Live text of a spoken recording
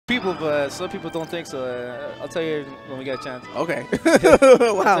people, but some people don't think so. I'll tell you when we get a chance. Okay.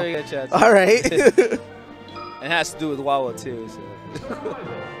 I'll Wow. tell you when we get a chance. All right. It has to do with Wawa too. So. All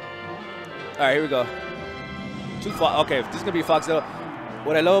right, here we go. Okay, this is gonna be Fox though.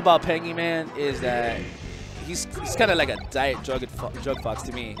 What I love about Pengie, man, is that he's kind of like a diet drug fox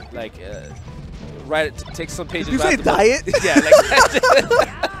to me. Like, take some pages. Did you say diet? Yeah, like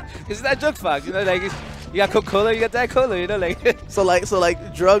it's that drug fox, you know, like you got Coca-Cola, you got Diet Cola, you know, like. So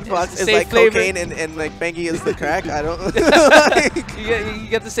like drug fox is like flavor. cocaine and like Pengie is the crack. I don't. you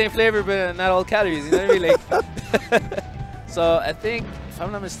get the same flavor, but not all calories. You know what I mean? Like, so I think, if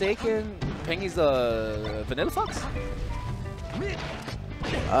I'm not mistaken, Pengie's the vanilla fox.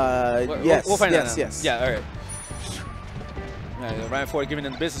 Yes. We'll find out now. Yes. Yeah. All right. All right, Ryan Ford giving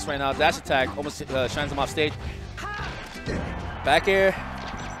them the business right now. Dash attack almost shines him off stage. Back air.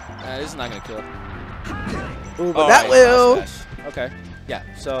 This is not gonna kill. Ooh, but that will. Nice. Okay. Yeah.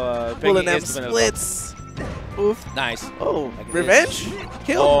 So Pulling Pengie them is the vanilla fox. splits. Oof. Nice. Oh, revenge?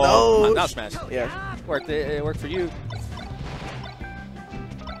 Kill? Oh, No. now smash. Yeah. Worked. It worked for you.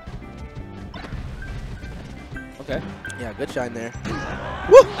 Okay. Yeah, good shine there.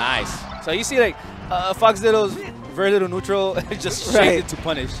 Woo! Nice. So you see, like, Fox Diddle's very little neutral, just shaded to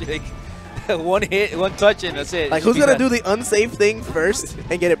punish. Like, one hit, one touch, and that's it. Like, who's gonna do the unsafe thing first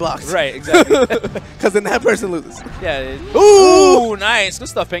and get it blocked? Right, exactly. Because then that person loses. Yeah. Ooh! Ooh, nice. Good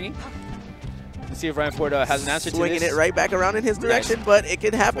stuff, Pengie. Let's see if Ryan Ford has an answer to this. Swinging it right back around in his direction, but it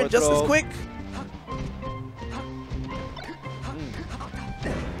can happen just as quick.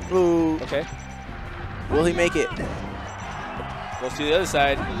 Ooh. Okay. Will he make it? Goes to the other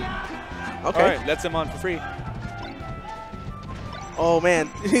side. Okay. All right, lets him on for free. Oh, man.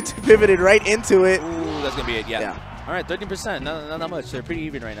 He pivoted right into it. Ooh, that's going to be it, yeah. Yeah. All right, 13%. Not that much. They're pretty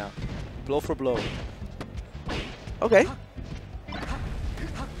even right now. Blow for blow. Okay.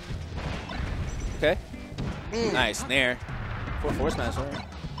 Okay. Nice. Nair. For force smash, right?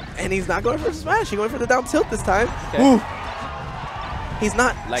 And he's not going for the smash. He's going for the down tilt this time. Okay. Ooh. He's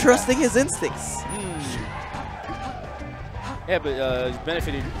not like trusting his instincts. Yeah, but he's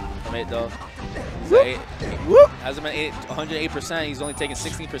benefited from it, though. He's Whoop. Whoop. Has him at 108%. He's only taking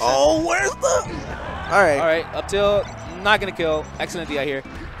 16%. Oh, where's the... All right. All right, up till not going to kill. Excellent DI here.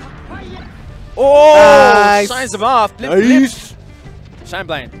 Oh, nice. shines him off. Blip, Nice. blip. Shine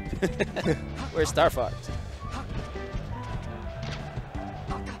blind. Where's Star Fox?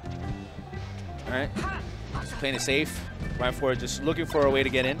 All right, just playing it safe. Ryan Ford just looking for a way to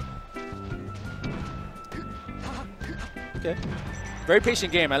get in. Okay. Very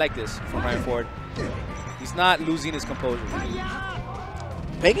patient game. I like this from Ryan Ford. He's not losing his composure.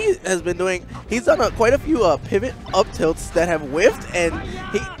 Pengie has been doing, he's done quite a few pivot up tilts that have whiffed, and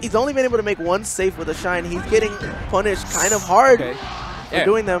he's only been able to make one safe with a shine. He's getting punished kind of hard for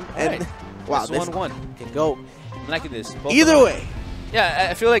doing them. And wow, this 1-1 can go. I'm liking this. Both Either way. Yeah,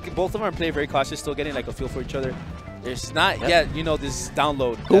 I feel like both of them are playing very cautious, still getting like a feel for each other. There's not yet, you know, this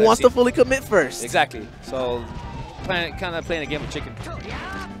download. Who wants to fully commit first? Exactly. So, kind of playing a game of chicken.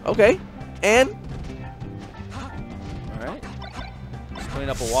 Okay. And? All right. Just putting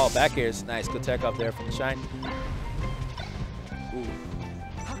up a wall back here. It's nice. Good tech up there from the shine. Ooh.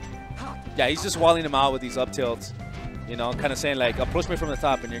 Yeah, he's just walling him out with these up tilts. You know, kind of saying like, approach me from the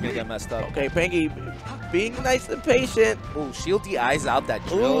top and you're going to get messed up. Okay, Pengie being nice and patient. Ooh, shield DIs out that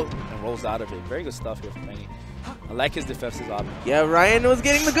drill and rolls out of it. Very good stuff here from Pengie. I like his defensive op. Yeah, Ryan was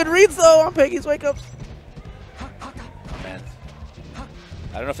getting the good reads though on Pengie's wake ups. Man,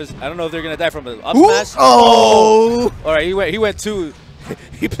 I don't know if they're gonna die from an up smash. Oh! All right, he went too.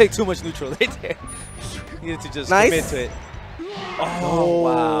 He played too much neutral right there. He needed to just commit to it. Oh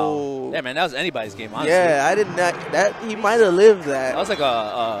wow! Yeah, man, that was anybody's game. Honestly. Yeah, I did not. That he might have lived that. That was like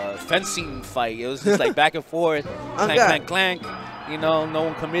a fencing fight. It was just like back and forth, clank, clank, clank. You know, no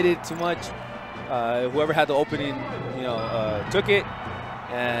one committed too much. Whoever had the opening, you know, took it,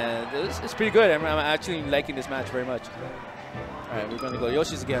 and it's pretty good. I'm actually liking this match very much. All right, we're going to go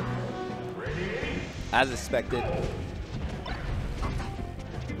Yoshi's again, as expected.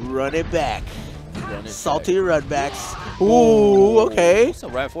 Run it back. Salty back. run backs. Ooh, okay. So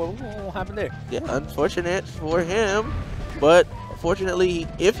right for what happened there? Yeah, unfortunate for him, but fortunately,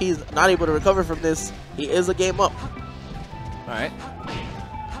 if he's not able to recover from this, he is a game up. All right,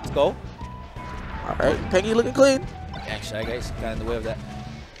 let's go. All right, Pengie looking clean. Dang, Shy Guys got in the way of that.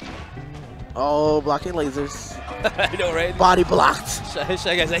 Oh, blocking lasers. I know, right? Body blocked.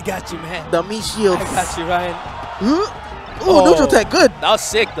 Shy Guys, I got you, man. The me shield. I got you, Ryan. Oh, neutral tech, good. That was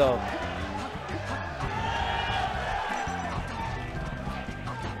sick, though.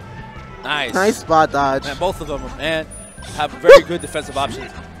 Nice. Nice spot dodge. Man, both of them, man, have very good defensive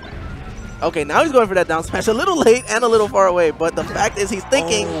options. Okay, now he's going for that down smash. A little late and a little far away, but the fact is he's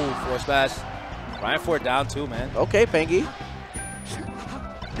thinking. Oh, force smash. Ryan for it down too, man. Okay, Pengie.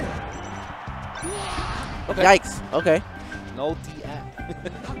 Okay. Yikes. Okay. No DI.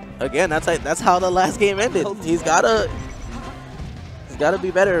 Again, that's how the last game ended. He's gotta be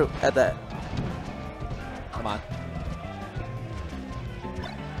better at that. Come on.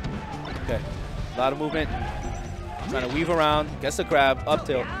 Okay. A lot of movement. Trying to weave around. Gets the grab. Up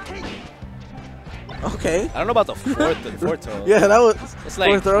tilt. Okay. I don't know about the fourth throw. Yeah, that was it's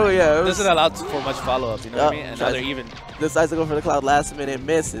like fourth throw. Yeah, it doesn't allow for much follow up. You know what I mean? And now they're even. Decides to go for the cloud last minute,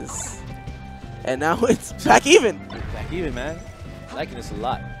 misses, and now it's back even. Back even, man. Liking this a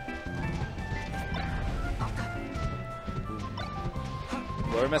lot.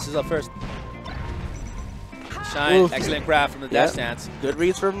 Whoever messes up first. Shine. Oof. Excellent grab from the dash stance. Good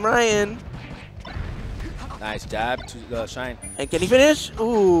reads from Ryan. Nice jab to Shine. And can he finish?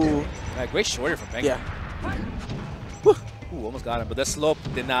 Ooh. Right, great shorter from Pengie. Yeah. Ooh, almost got him, but the slope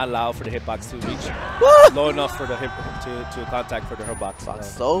did not allow for the hitbox to reach low enough for the hip to contact for the hitbox.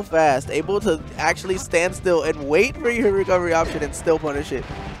 So fast, able to actually stand still and wait for your recovery option and still punish it.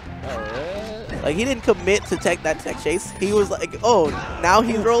 Like he didn't commit to that tech chase. He was like, oh, now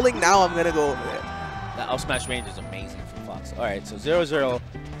he's rolling. Now I'm gonna go over there. That up smash range is amazing from Fox. All right, so 0-0.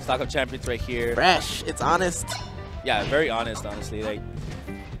 Stock up champions right here. Fresh. It's honest. Yeah, very honest, honestly. Like,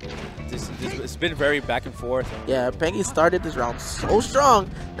 it's been very back and forth. Yeah, Pengie started this round so strong.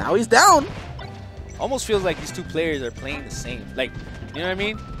 Now he's down. Almost feels like these two players are playing the same. Like, you know what I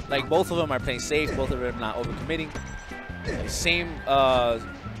mean? Like, both of them are playing safe. Both of them not overcommitting. Like, same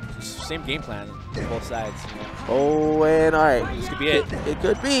game plan on both sides. You know? Oh, and all right. This could be it. It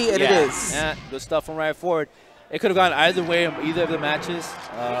could be, and it is. Yeah, good stuff from right forward. It could have gone either way in either of the matches,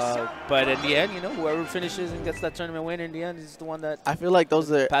 but at the end, you know, whoever finishes and gets that tournament win in the end is the one that I feel like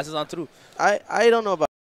those are passes on through. I don't know about